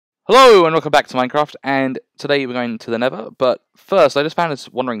Hello and welcome back to Minecraft, and today we're going to the Nether, but first I just found this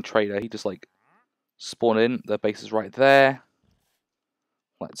wandering trader. He just spawned in, the base is right there.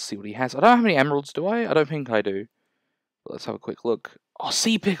 Let's see what he has. I don't have any emeralds, do I? I don't think I do. But let's have a quick look. Oh,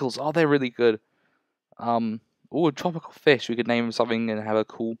 sea pickles! Oh, they're really good. Oh, a tropical fish. We could name him something and have a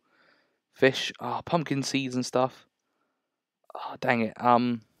cool fish. Oh, pumpkin seeds and stuff. Oh, dang it.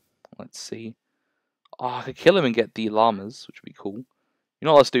 Let's see. Oh, I could kill him and get the llamas, which would be cool. You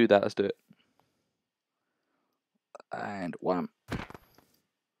know what, let's do that, let's do it. And wham.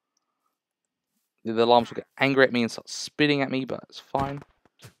 The llamas will get angry at me and start spitting at me, but it's fine.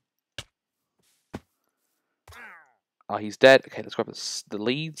 Oh, he's dead. Okay, let's grab the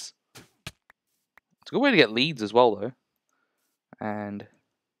leads. It's a good way to get leads as well, though. And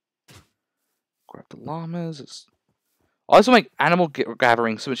grab the llamas. I also make animal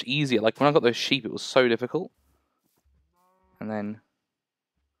gathering so much easier. Like, when I got those sheep, it was so difficult. And then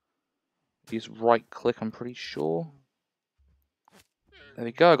use right click, I'm pretty sure. There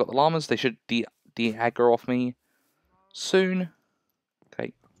we go, I got the llamas. They should de-aggro off me soon.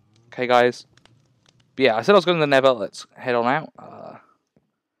 Okay, guys. But yeah, I said I was going to the Nether. Let's head on out. I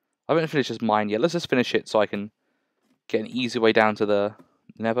haven't finished this mine yet. Let's just finish it so I can get an easy way down to the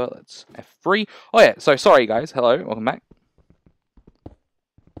Nether. Let's F3. Oh yeah, so sorry guys. Hello, welcome back. Oh,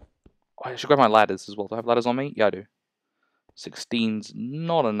 I should grab my ladders as well. Do I have ladders on me? Yeah, I do. 16's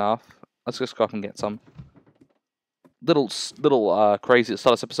not enough. Let's just go up and get some. Little crazy at the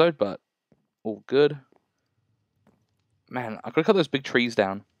start of this episode, but all good. Man, I gotta cut those big trees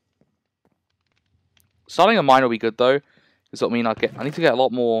down. Starting a mine will be good though, because that'll mean I need to get a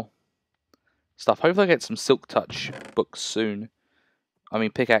lot more stuff. Hopefully I get some Silk Touch books soon. I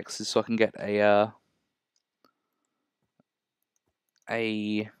mean pickaxes, so I can get a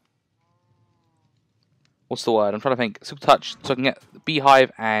what's the word? I'm trying to think. Silk Touch, so I can get the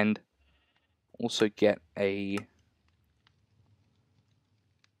beehive and also get a.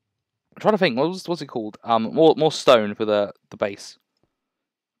 I'm trying to think. What's it called? More stone for the base,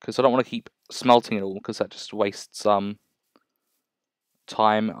 because I don't want to keep smelting it all, because that just wastes time.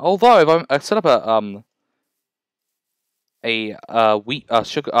 Although if I set up a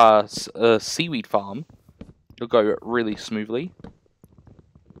seaweed farm, it'll go really smoothly.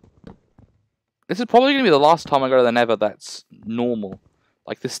 This is probably gonna be the last time I go to the Nether that's normal.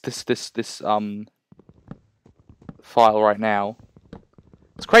 Like this file right now.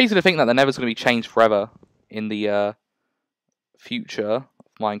 It's crazy to think that the Nether's gonna be changed forever in the future of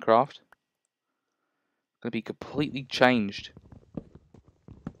Minecraft. Gonna be completely changed.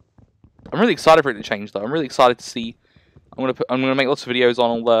 I'm really excited for it to change though. I'm really excited to see. I'm gonna make lots of videos on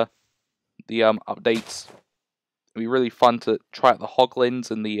all the updates. It'll be really fun to try out the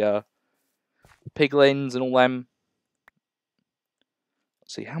hoglins and the piglins and all them.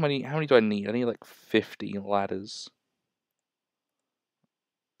 Let's see, how many do I need? I need like 50 ladders.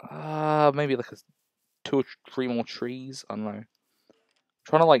 Maybe like 2 or 3 more trees. I don't know. I'm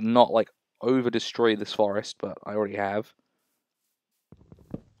trying to not over destroy this forest, but I already have.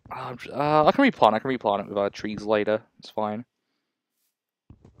 I can replant. I can replant it with trees later. It's fine.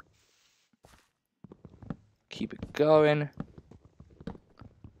 Keep it going.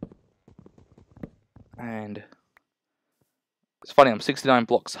 And it's funny, I'm 69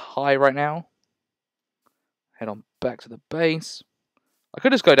 blocks high right now. Head on back to the base. I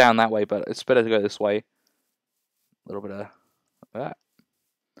could just go down that way, but it's better to go this way. A little bit of that.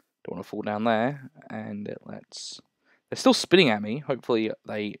 Don't want to fall down there. And they're still spitting at me. Hopefully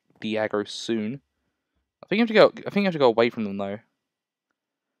they de-aggro soon. I think you have to go away from them though.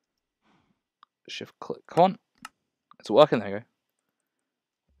 Shift click. Come on. It's working, there you go. A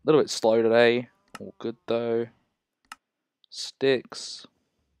little bit slow today. All good though. Sticks.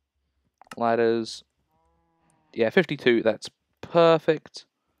 Ladders. Yeah, 52, that's perfect.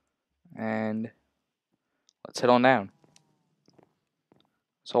 And let's head on down.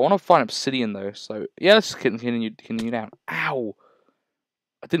 So I want to find obsidian though, so yeah, let's continue down. Ow!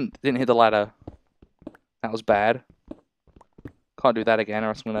 I didn't hit the ladder. That was bad. Can't do that again, or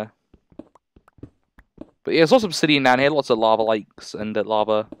else I'm gonna. But yeah, there's lots of obsidian down here, lots of lava lakes and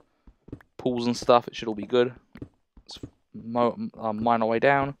lava pools and stuff. It should all be good. Let's mine our way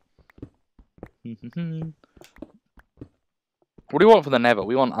down. What do we want for the Nether?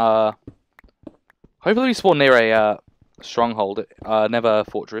 We want hopefully we spawn near a stronghold, Nether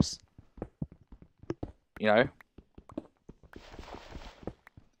fortress. You know.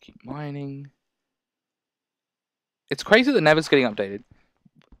 Keep mining. It's crazy that Nether's getting updated.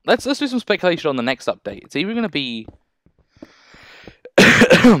 Let's do some speculation on the next update. It's either going to be.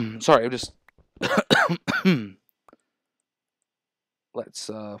 Sorry, I'm just. Let's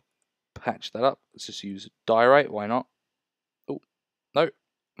patch that up. Let's just use diorite. Why not? Oh, no.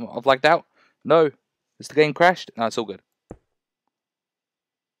 I've lagged out. No. Has the game crashed? No, it's all good.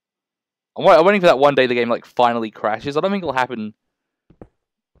 I'm waiting for that one day the game like finally crashes. I don't think it'll happen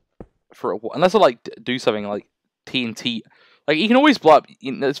for a while. Unless I like do something like TNT. Like, you can always blow up.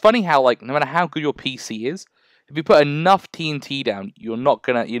 It's funny how, like, no matter how good your PC is, if you put enough TNT down, you're not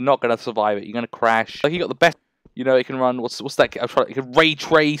gonna survive it. You're gonna crash. Like, you got the best. You know, it can run. What's that? It can ray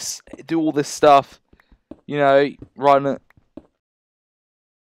trace, do all this stuff. You know, run.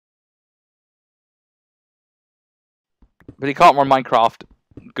 But he can't run Minecraft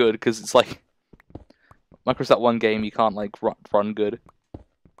good because it's like Minecraft's that one game you can't like run good.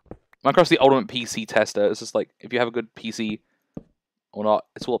 Minecraft's the ultimate PC tester. It's just like if you have a good PC or not,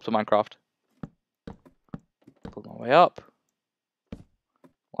 it's all up to Minecraft. Put my way up.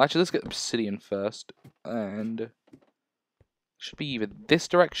 Well, actually, let's get obsidian first, and it should be either this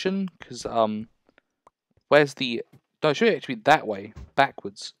direction because where's the? No, it should actually be that way,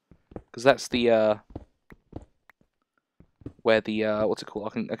 backwards, because that's the where the what's it called? I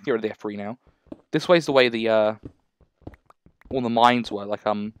can get rid of the F3 now. This way's the way the all the mines were, like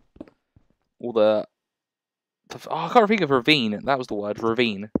all the oh, I can't think of ravine. That was the word,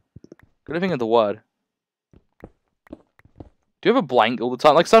 ravine. Couldn't think of the word. Do you have a blank all the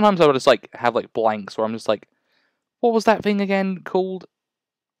time? Like sometimes I would just like have like blanks where I'm just like, what was that thing again called?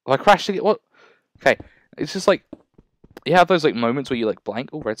 Have I crashed again? What? Okay, it's just like you have those like moments where you like blank.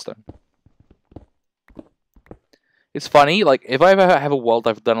 Oh, redstone. It's funny, like, if I ever have a world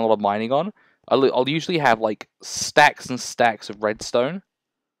I've done a lot of mining on, I'll usually have, like, stacks and stacks of redstone.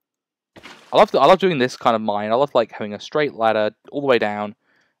 I love doing this kind of mine. I love, like, having a straight ladder all the way down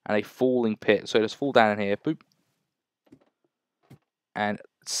and a falling pit. So just fall down in here, boop. And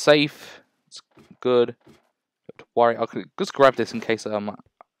it's safe. It's good. Don't have to worry. I'll just grab this in case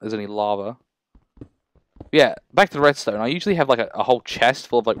there's any lava. Yeah, back to the redstone. I usually have, like, a whole chest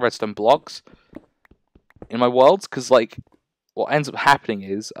full of, like, redstone blocks in my worlds, because, like, what ends up happening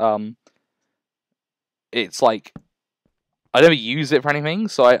is, it's, like, I never use it for anything,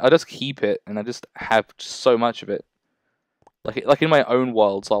 so I just keep it, and I just have so much of it. Like in my own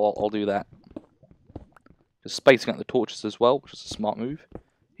worlds, I'll do that. Just spacing out the torches as well, which is a smart move.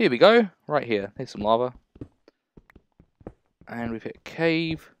 Here we go, right here. Here's some lava. And we've hit a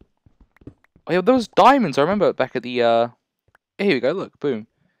cave. Oh yeah, there was diamonds, I remember back at the, here we go, look, boom.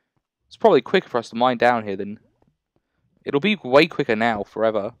 It's probably quicker for us to mine down here than... It'll be way quicker now,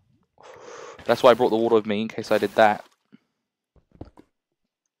 forever. That's why I brought the water with me, in case I did that.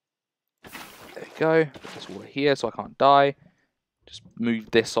 There we go. There's water here, so I can't die. Just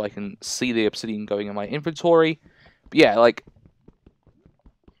move this so I can see the obsidian going in my inventory. But yeah, like...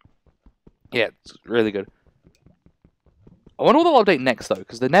 Yeah, it's really good. I wonder what they'll update next, though,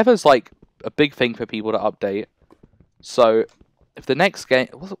 because the Nether's, like, a big thing for people to update. So, if the next game...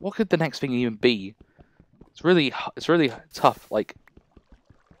 What could the next thing even be? It's really tough. Like,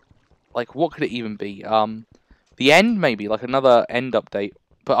 what could it even be? The end, maybe, like another end update.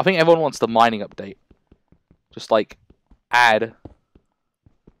 But I think everyone wants the mining update. Just, like, add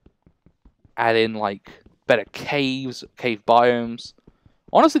in, like, better caves, cave biomes.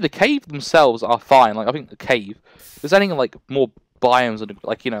 Honestly, the cave themselves are fine. Like, I think the cave, just adding, like, more biomes, and,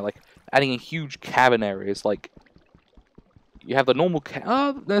 like, you know, like, adding in huge cavern areas, like, you have the normal cave.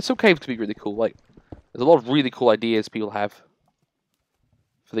 There's some caves to be really cool. Like, there's a lot of really cool ideas people have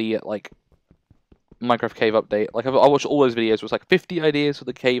for the, like, Minecraft cave update. Like, I watched all those videos. It was like 50 ideas for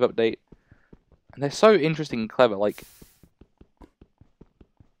the cave update. And they're so interesting and clever. Like,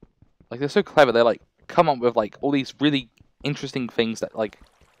 they're so clever. They're, like, come up with, like, all these really interesting things that, like,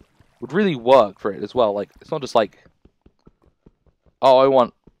 would really work for it as well. Like, it's not just like, oh, I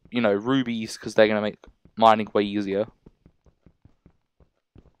want, you know, rubies because they're going to make mining way easier.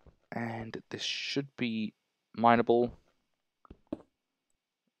 And this should be mineable.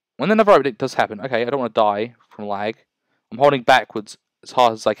 When the Nether update does happen, okay, I don't want to die from lag. I'm holding backwards as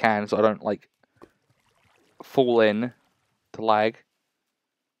hard as I can so I don't, like, fall in to lag.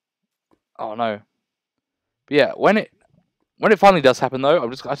 Oh no. But yeah, when it finally does happen though, I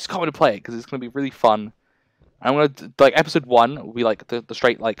just can't wait to play it because it's gonna be really fun. I'm gonna like episode 1 will be like the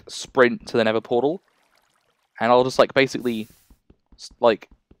straight like sprint to the Nether portal, and I'll just like basically like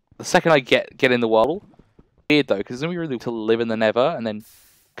the second I get in the world. Weird though, because it's gonna be really to live in the Nether and then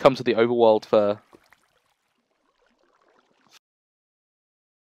come to the overworld for.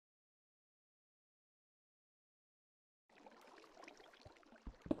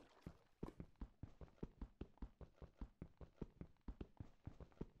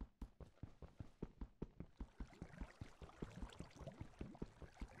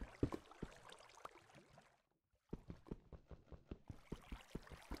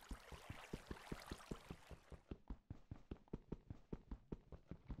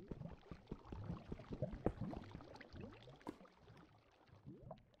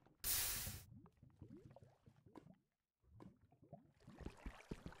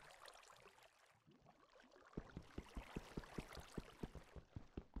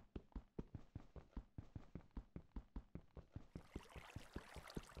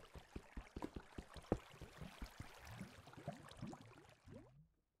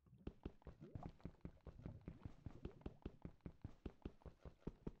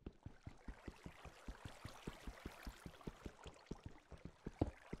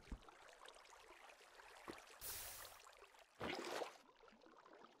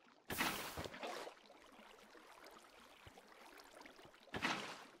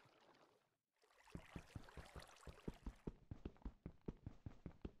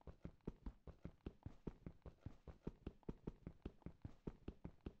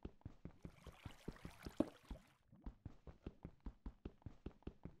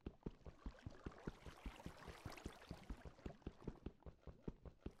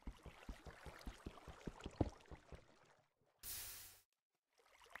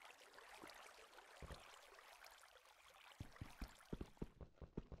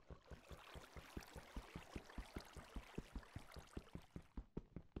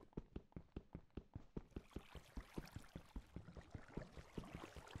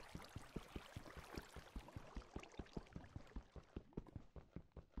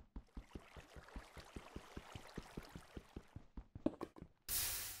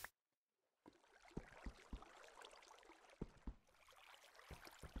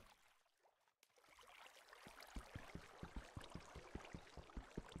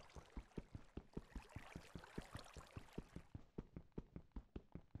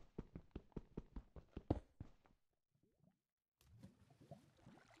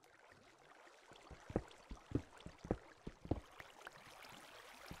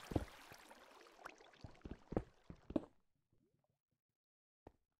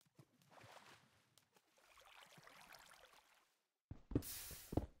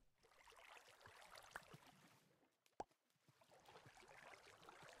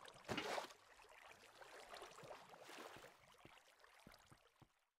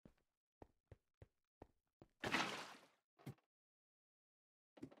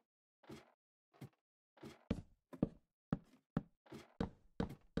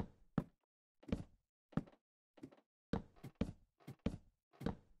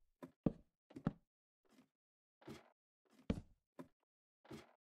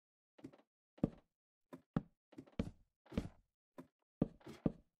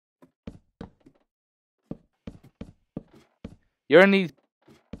 You only need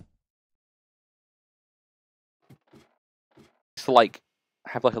to like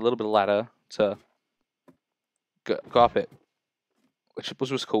have like a little bit of ladder to go up it, which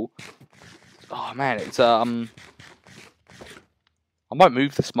was cool. Oh man, it's I might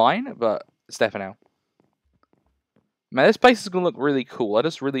move this mine, but it's there for now. Man, this place is gonna look really cool. I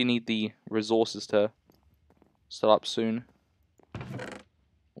just really need the resources to start up soon.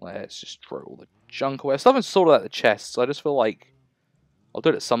 Let's just throw all the junk away. I still haven't sorted out the chests, so I just feel like I'll do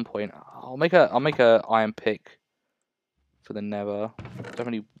it at some point. I'll make a iron pick for the Nether. Don't have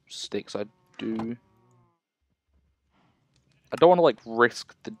any sticks. I do. I don't want to like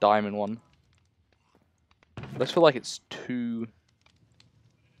risk the diamond one. I just feel like it's too.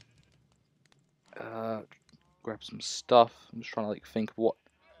 Grab some stuff. I'm just trying to like think of what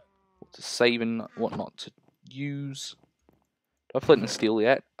to save and what not to use. Do I have flint and steel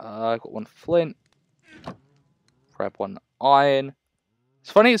yet? I've got one flint. Grab one iron. It's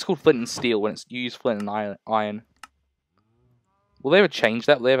funny it's called flint and steel when it's you use flint and iron. Will they ever change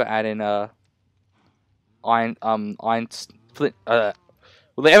that? Will they ever add in flint?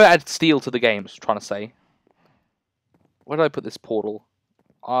 Will they ever add steel to the game? I'm trying to say. Where did I put this portal?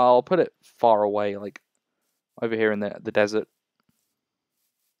 I'll put it far away, like over here in the desert.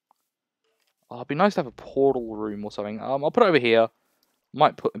 Oh, it'd be nice to have a portal room or something. I'll put it over here.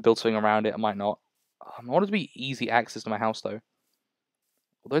 Might build something around it. I might not. I want it to be easy access to my house though.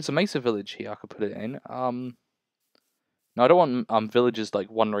 Although it's a mesa village here, I could put it in. No, I don't want villagers like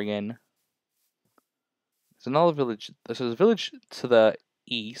wandering in. There's another village. There's a village to the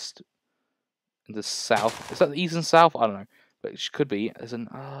east and the south. Is that the east and south? I don't know, but it could be. There's an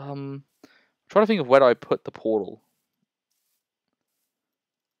I'm trying to think of where do I put the portal.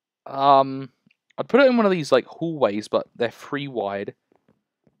 I'd put it in one of these like hallways, but they're 3 wide.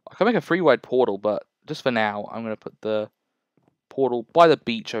 I can make a 3 wide portal, but just for now, I'm gonna put the portal by the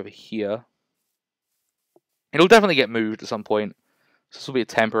beach over here. It'll definitely get moved at some point. This will be a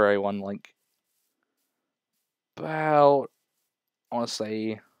temporary one, like about I want to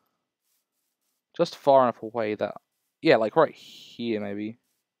say just far enough away that yeah, like right here maybe.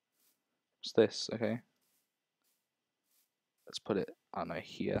 What's this? Okay, let's put it. I don't know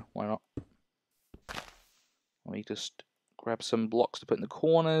here. Why not? Let me just grab some blocks to put in the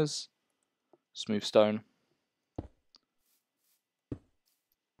corners. Smooth stone.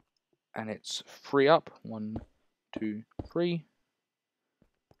 And it's 3 up. 1, 2, 3.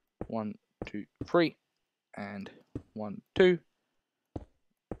 1, 2, 3. And 1, 2.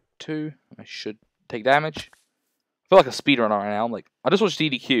 2. I should take damage. I feel like a speedrunner right now. I'm like, I just watched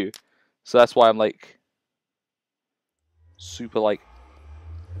DDQ. So that's why I'm like super like,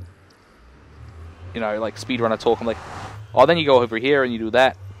 you know, like speedrunner talk. I'm like, oh, then you go over here and you do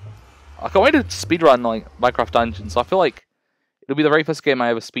that. I can't wait to speedrun like Minecraft Dungeons. I feel like it'll be the very first game I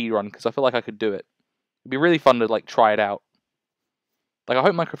ever speedrun because I feel like I could do it. It'd be really fun to like try it out. Like I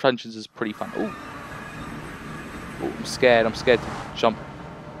hope Minecraft Dungeons is pretty fun. Ooh. Ooh, I'm scared. I'm scared to jump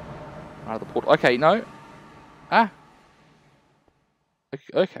out of the portal. Okay, no. Ah.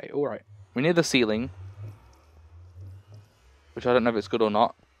 Okay, alright. We're near the ceiling. Which I don't know if it's good or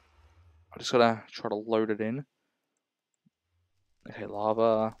not. I just gotta try to load it in. Okay,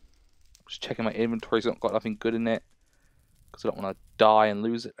 lava. Just checking my inventory's not got nothing good in it. Because I don't want to die and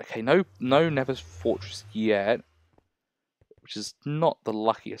lose it. Okay, no Nether Fortress yet. Which is not the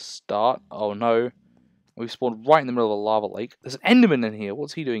luckiest start. Oh no. We spawned right in the middle of a lava lake. There's an Enderman in here.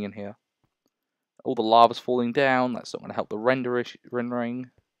 What's he doing in here? All the lava's falling down. That's not going to help the rendering.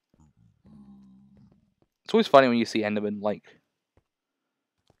 It's always funny when you see Enderman, like...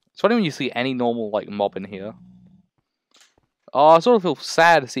 It's funny when you see any normal, like, mob in here. Oh, I sort of feel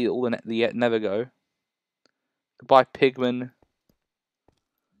sad to see all the Nether go. Goodbye, Pigman.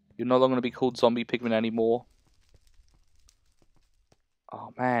 You're no longer going to be called Zombie Pigman anymore.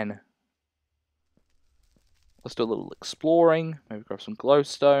 Oh, man. Let's do a little exploring. Maybe grab some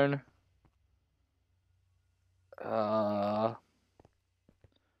glowstone. There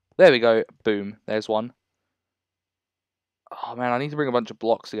we go. Boom. There's one. Oh, man. I need to bring a bunch of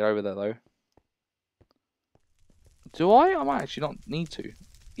blocks to get over there, though. Do I? I might actually not need to.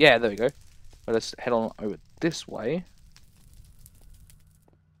 Yeah, there we go. But let's head on over this way.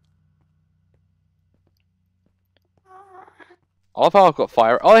 I love how I've got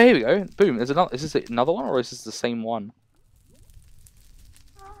fire. Oh, here we go. Boom. There's another. Is this another one, or is this the same one?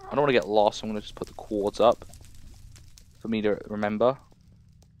 I don't want to get lost. So I'm going to just put the quartz up for me to remember.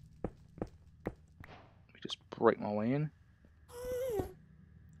 Let me just break my way in.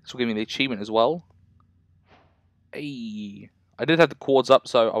 This will give me the achievement as well. Hey, I did have the quartz up,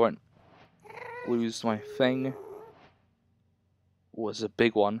 so I won't lose my thing. Was a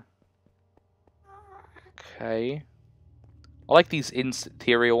big one. Okay. I like these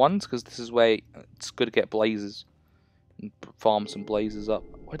interior ones because this is where it's good to get blazes and farm some blazes up.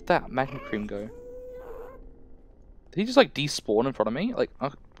 Where did that magma cream go? Did he just like despawn in front of me? Like,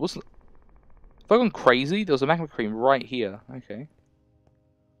 wasn't? Have I gone crazy? There was a magma cream right here. Okay.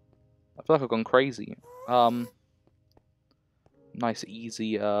 I feel like I've gone crazy. Nice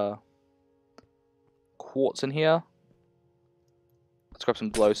easy quartz in here. Let's grab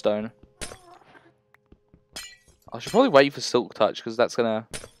some glowstone. I should probably wait for silk touch because that's gonna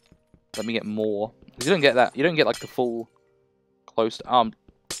let me get more. Because you don't get that. You don't get like the full glowstone.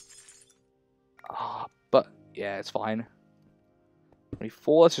 But yeah, it's fine.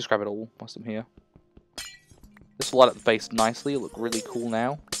 24. Let's just grab it all whilst I'm here. This will light up the base nicely. It'll look really cool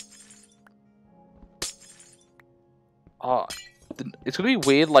now. It's gonna be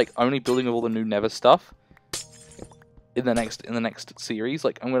weird, like only building all the new Nether stuff in the next series.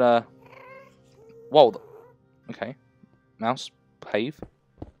 Like I'm gonna. Whoa. Okay. Mouse pave.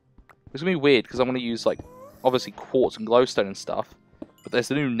 It's gonna be weird because I'm gonna use like obviously quartz and glowstone and stuff. But there's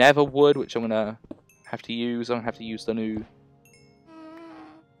the new Nether wood which I'm gonna have to use. I'm gonna have to use the new.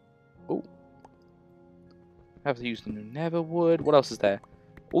 Oh. I have to use the new Nether wood. What else is there?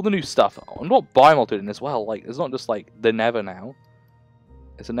 All the new stuff. And what biome I'll do in as well. Like, it's not just like the Nether now.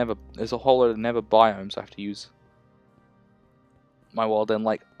 It's a Nether. There's a whole lot of Nether biomes I have to use. My world in.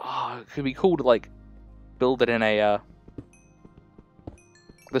 Like, it could be cool to like build it in a.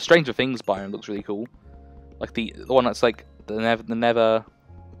 The Stranger Things biome looks really cool. Like the one that's like the Nether,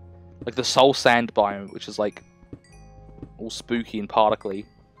 like the Soul Sand biome, which is like all spooky and particly.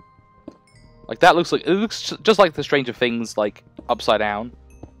 Like that looks like it looks just like the Stranger Things like upside down.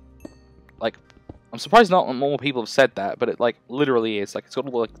 Like, I'm surprised not more people have said that, but it like literally is. Like it's got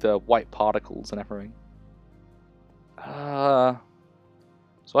all like the white particles and everything. So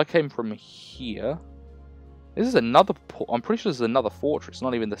I came from here. This is another. I'm pretty sure this is another fortress.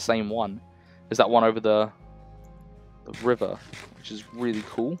 Not even the same one. There's that one over the river, which is really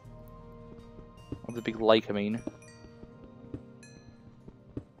cool. Of the big lake, I mean.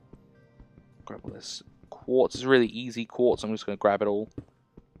 Grab all this quartz. Is really easy quartz. I'm just gonna grab it all.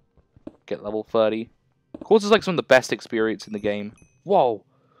 Get level 30. Quartz is like some of the best experience in the game. Whoa.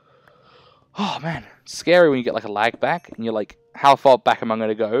 Oh man, it's scary when you get like a lag back and you're like, how far back am I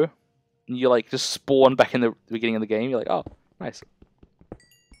gonna go? And you like just spawn back in the beginning of the game. You're like, oh, nice.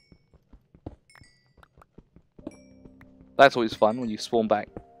 That's always fun when you spawn back.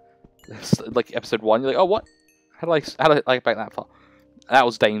 Like episode 1, you're like, oh what? How do I get back that far? That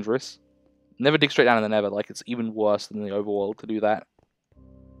was dangerous. Never dig straight down in the Nether. Like it's even worse than the overworld to do that.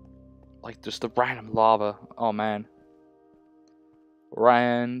 Like just the random lava. Oh man.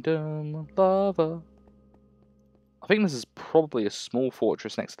 Random lava. I think this is probably a small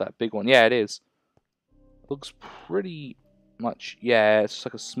fortress next to that big one. Yeah, it is. Looks pretty much. Yeah, it's just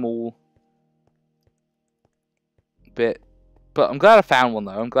like a small bit. But I'm glad I found one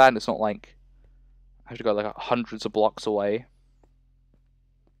though. I'm glad it's not like I have to go like hundreds of blocks away.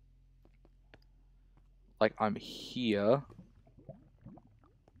 Like I'm here.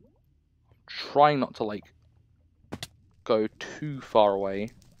 Trying not to like go too far away.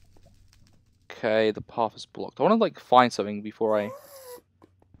 Okay, the path is blocked. I want to like find something before I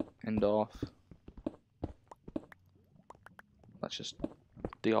end off. Let's just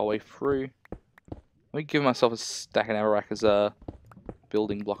dig our way through. Let me give myself a stack of netherrack as a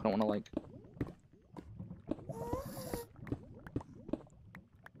building block. I don't want to like.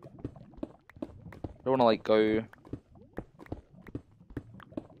 I don't want to like go.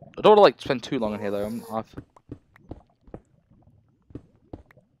 I don't want to like spend too long in here though.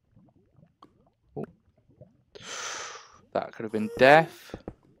 Oh. That could have been death.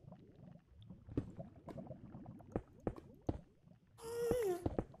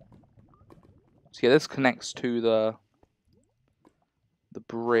 So yeah, this connects to the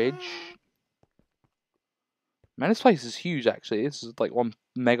bridge. Man, this place is huge actually. This is like one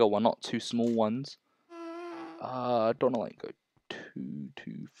mega one, not two small ones. I don't want to like go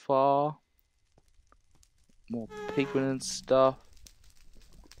too far. More pigment and stuff.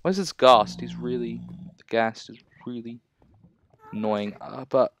 Where's this ghast? The ghast is really annoying.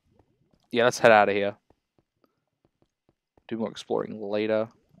 But yeah, let's head out of here. Do more exploring later.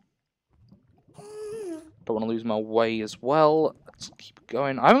 Don't want to lose my way as well. Let's keep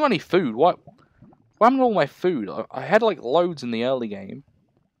going. I haven't got any food. What happened to all my food? I had like loads in the early game.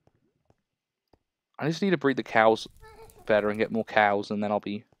 I just need to breed the cows better and get more cows, and then I'll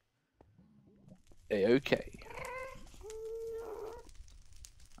be okay.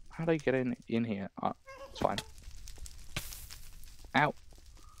 How do I get in here? It's fine. Ow.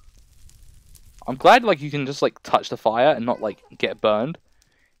 I'm glad, like, you can just, like, touch the fire and not, like, get burned.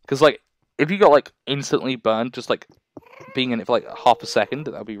 Because, like, if you got, like, instantly burned, just, like, being in it for, like, half a second,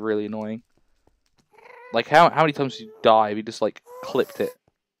 that would be really annoying. Like, how many times did you die if you just, like, clipped it?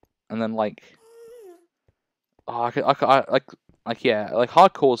 And then, like... Oh, yeah, like,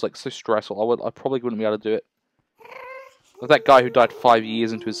 hardcore is, like, so stressful. I probably wouldn't be able to do it. Like that guy who died 5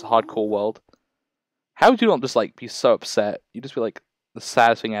 years into his hardcore world. How would you not just, like, be so upset? You'd just be, like, the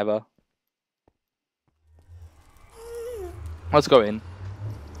saddest thing ever. Let's go in.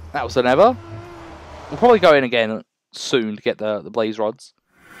 That was the Nether. We'll probably go in again soon to get the blaze rods.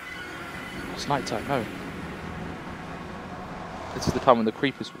 It's night time, no. This is the time when the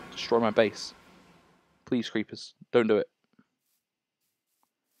creepers will destroy my base. Please, creepers, don't do it.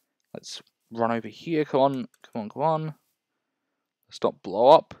 Let's run over here. Come on, come on, come on. Let's not blow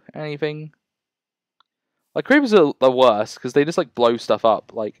up anything. Like, creepers are the worst because they just, like, blow stuff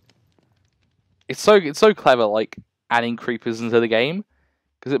up. Like, it's so clever, like, adding creepers into the game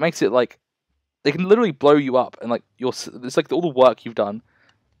because it makes it like they can literally blow you up and, like, it's like all the work you've done.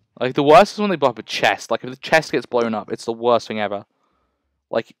 Like, the worst is when they blow up a chest. Like, if the chest gets blown up, it's the worst thing ever.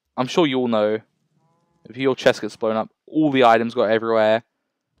 Like, I'm sure you all know, if your chest gets blown up, all the items go everywhere.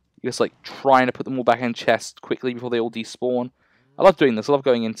 You're just, like, trying to put them all back in chest quickly before they all despawn. I love doing this. I love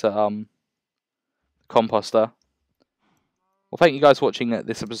going into composter. Well, thank you guys for watching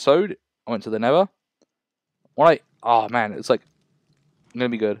this episode. I went to the Nether. Oh man, it's like gonna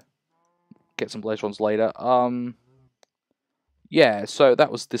be good. Get some blaze rods later. Yeah, so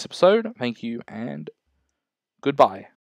that was this episode. Thank you and goodbye.